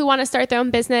people who want to start their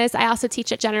own business. I also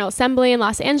teach at General Assembly in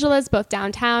Los Angeles, both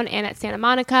downtown and at Santa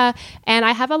Monica. And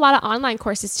I have a lot of online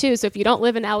courses too. So if you don't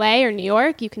live in LA or New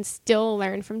York, you can still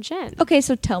learn from Jen. Okay,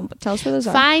 so tell us where those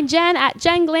are. Find Jen at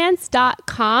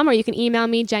jenglantz.com, or you can email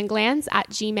me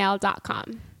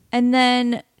jenglantz@gmail.com. And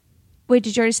then, wait,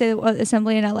 did you already say the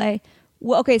assembly in LA?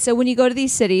 Well, okay, so when you go to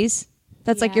these cities,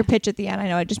 that's like your pitch at the end. I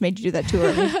know I just made you do that too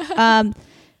early.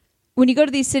 When you go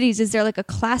to these cities, is there like a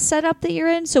class setup that you're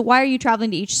in? So why are you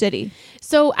traveling to each city?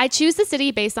 So I choose the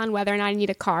city based on whether or not I need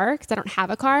a car, because I don't have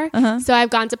a car. So I've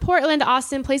gone to Portland,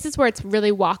 Austin, places where it's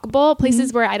really walkable,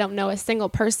 places where I don't know a single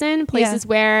person, places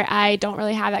where I don't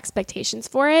really have expectations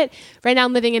for it. Right now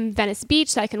I'm living in Venice Beach,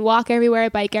 so I can walk everywhere,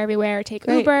 bike everywhere, take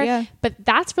Uber. Yeah. But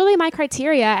that's really my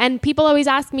criteria. And people always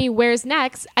ask me, where's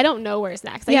next? I don't know where's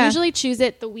next. I usually choose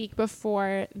it the week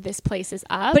before this place is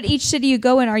up. But each city you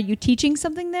go in, are you teaching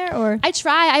something there? Or I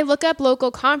try. I look up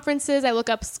local conferences. I look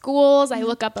up schools. I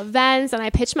look up events, and I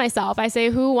pitch myself. I say,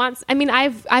 who wants? I mean,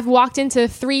 I've walked into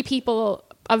 3 people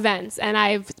events, and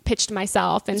I've pitched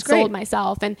myself and sold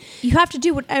myself. And you have to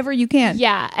do whatever you can.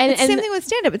 Yeah, and same thing with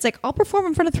stand up. It's like I'll perform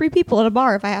in front of 3 people at a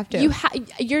bar if I have to.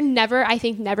 You're never, I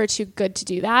think, never too good to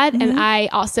do that. And I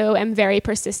also am very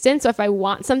persistent. So if I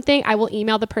want something, I will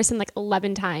email the person like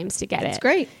 11 times to get it. That's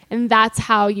great. And that's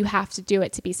how you have to do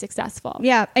it to be successful.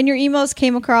 Yeah, and your emails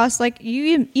came across like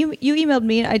you emailed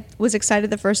me. I was excited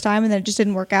the first time, and then it just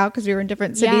didn't work out because we were in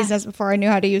different cities. That's before I knew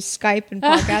how to use Skype and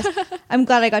podcast. I'm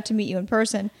glad I got to meet you in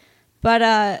person. But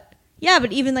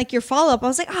but even like your follow up, I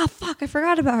was like, oh fuck, I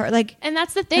forgot about her. Like, and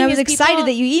that's the thing. And I was excited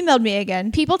that you emailed me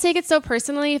again. People take it so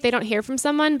personally if they don't hear from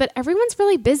someone, but everyone's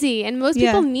really busy, and most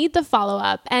people need the follow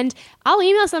up. And I'll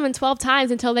email someone 12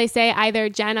 times until they say either,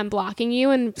 Jen, I'm blocking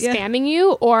you and spamming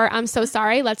you, or I'm so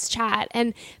sorry, let's chat.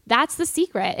 And that's the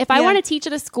secret. If I want to teach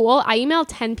at a school, I email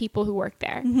 10 people who work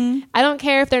there. I don't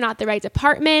care if they're not the right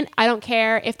department. I don't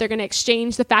care if they're going to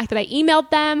exchange the fact that I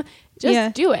emailed them.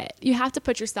 Just do it. You have to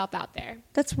put yourself out there.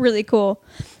 That's really cool.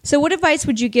 So what advice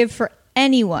would you give for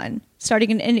anyone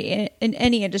starting in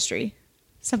any industry?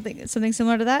 Something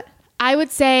similar to that? I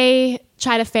would say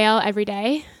try to fail every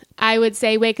day. I would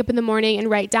say wake up in the morning and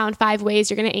write down 5 ways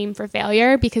you're going to aim for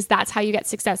failure, because that's how you get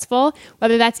successful.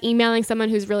 Whether that's emailing someone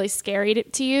who's really scary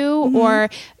to you or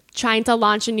trying to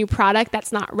launch a new product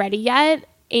that's not ready yet,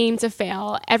 aim to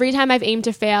fail. Every time I've aimed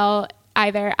to fail,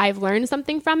 either I've learned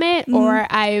something from it or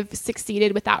I've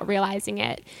succeeded without realizing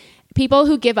it. People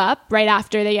who give up right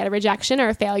after they get a rejection or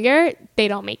a failure, they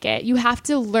don't make it. You have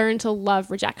to learn to love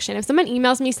rejection. If someone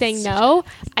emails me saying no,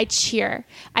 I cheer.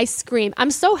 I scream.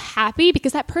 I'm so happy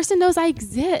because that person knows I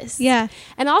exist. Yeah.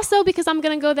 And also because I'm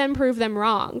going to go then prove them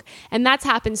wrong. And that's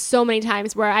happened so many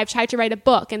times where I've tried to write a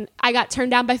book and I got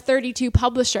turned down by 32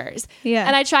 publishers. Yeah.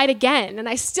 And I tried again and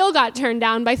I still got turned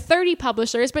down by 30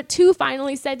 publishers, but 2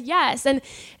 finally said yes. And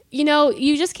you know,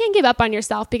 you just can't give up on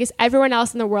yourself because everyone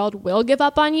else in the world will give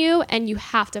up on you, and you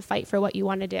have to fight for what you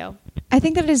want to do. I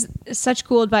think that is such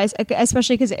cool advice,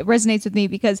 especially because it resonates with me,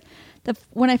 because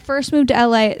when I first moved to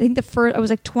LA, I think I was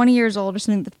like 20 years old or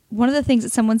something. One of the things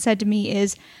that someone said to me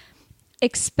is,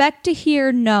 expect to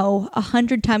hear no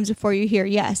 100 times before you hear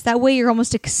yes. That way you're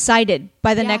almost excited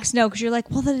by the next no, because you're like,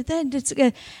 well, then it's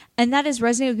good. And that has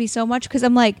resonated with me so much, because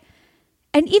I'm like,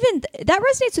 and even that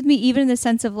resonates with me even in the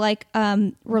sense of like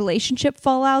relationship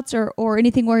fallouts or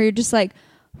anything where you're just like,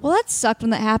 well, that sucked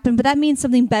when that happened, but that means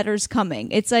something better's coming.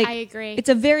 It's like, I agree. It's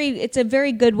a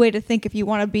very good way to think if you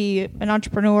want to be an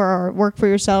entrepreneur or work for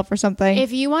yourself or something.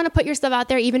 If you want to put yourself out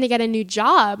there, even to get a new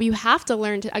job, you have to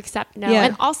learn to accept no.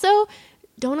 And also,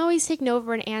 don't always take no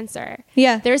for an answer.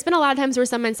 Yeah. There's been a lot of times where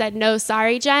someone said, no,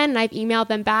 sorry, Jen. And I've emailed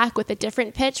them back with a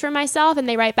different pitch for myself. And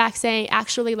they write back saying,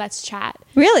 actually, let's chat.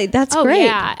 Really? That's great.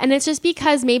 Yeah. And it's just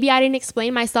because maybe I didn't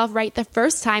explain myself right the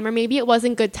first time, or maybe it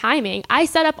wasn't good timing. I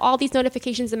set up all these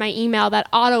notifications in my email that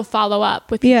auto follow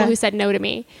up with people who said no to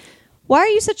me. Why are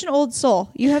you such an old soul?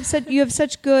 You have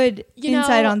such good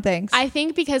insight on things. I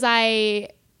think because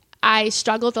I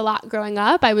struggled a lot growing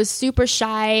up. I was super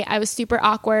shy. I was super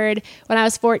awkward. When I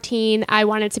was 14, I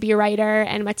wanted to be a writer,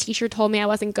 and my teacher told me I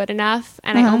wasn't good enough,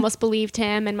 and I almost believed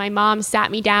him. And my mom sat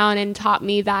me down and taught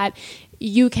me that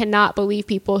you cannot believe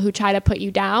people who try to put you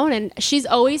down. And she's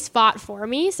always fought for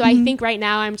me. So I think right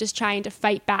now I'm just trying to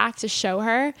fight back to show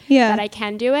her that I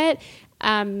can do it.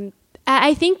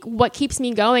 I think what keeps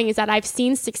me going is that I've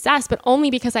seen success, but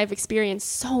only because I've experienced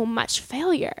so much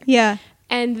failure. Yeah.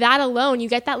 And that alone, you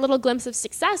get that little glimpse of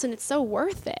success and it's so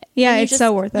worth it. Yeah, and it's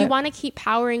so worth it. You want to keep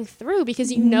powering through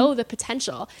because you know the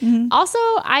potential. Also,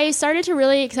 I started to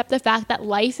really accept the fact that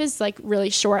life is like really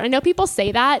short. I know people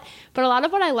say that, but a lot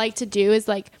of what I like to do is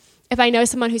like, if I know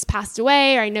someone who's passed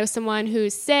away or I know someone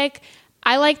who's sick,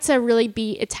 I like to really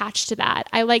be attached to that.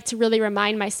 I like to really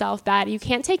remind myself that you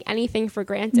can't take anything for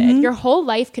granted. Your whole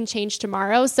life can change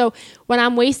tomorrow. So when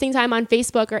I'm wasting time on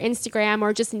Facebook or Instagram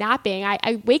or just napping,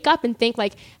 I wake up and think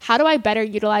like, how do I better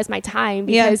utilize my time?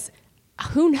 Because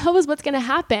who knows what's going to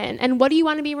happen? And what do you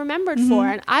want to be remembered for?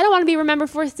 And I don't want to be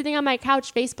remembered for sitting on my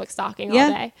couch Facebook stalking all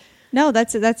day. No,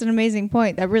 that's an amazing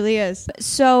point. That really is.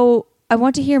 So I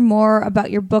want to hear more about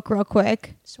your book real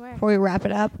quick before we wrap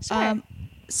it up. Sure.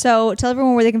 So tell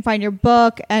everyone where they can find your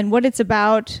book and what it's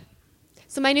about.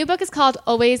 So my new book is called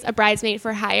Always a Bridesmaid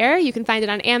for Hire. You can find it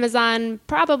on Amazon,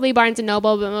 probably Barnes &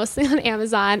 Noble, but mostly on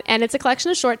Amazon. And it's a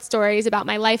collection of short stories about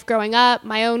my life growing up,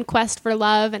 my own quest for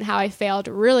love and how I failed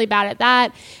really bad at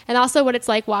that. And also what it's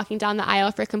like walking down the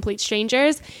aisle for complete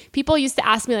strangers. People used to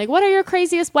ask me like, what are your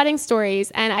craziest wedding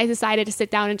stories? And I decided to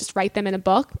sit down and just write them in a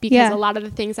book because a lot of the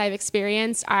things I've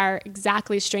experienced are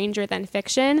exactly stranger than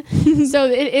fiction. So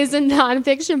it is a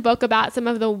nonfiction book about some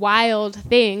of the wild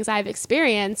things I've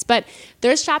experienced, but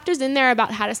there's chapters in there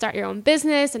about how to start your own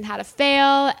business and how to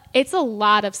fail. It's a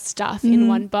lot of stuff in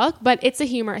one book, but it's a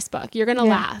humorous book. You're going to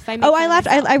laugh. I laughed.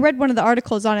 I read one of the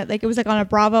articles on it. Like it was like on a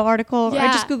Bravo article. Yeah.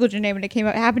 I just Googled your name and it came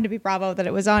up. It happened to be Bravo that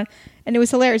it was on. And it was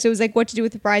hilarious. It was like what to do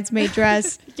with a bridesmaid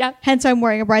dress. Yep. Hence I'm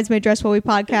wearing a bridesmaid dress while we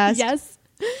podcast. Yes.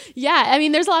 Yeah. I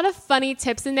mean, there's a lot of funny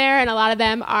tips in there and a lot of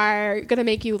them are going to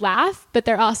make you laugh, but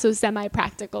they're also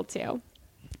semi-practical too.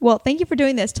 Well, thank you for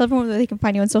doing this. Tell everyone where they can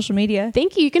find you on social media.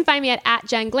 Thank you. You can find me at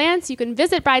Jen Glantz. You can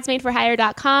visit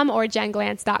bridesmaidforhire.com or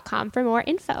jenglantz.com for more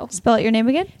info. Spell out your name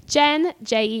again. Jen,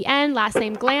 Jen, last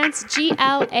name Glantz,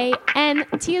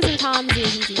 Glantz, T as in Tom, Z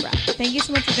as in zebra. Thank you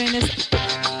so much for doing this.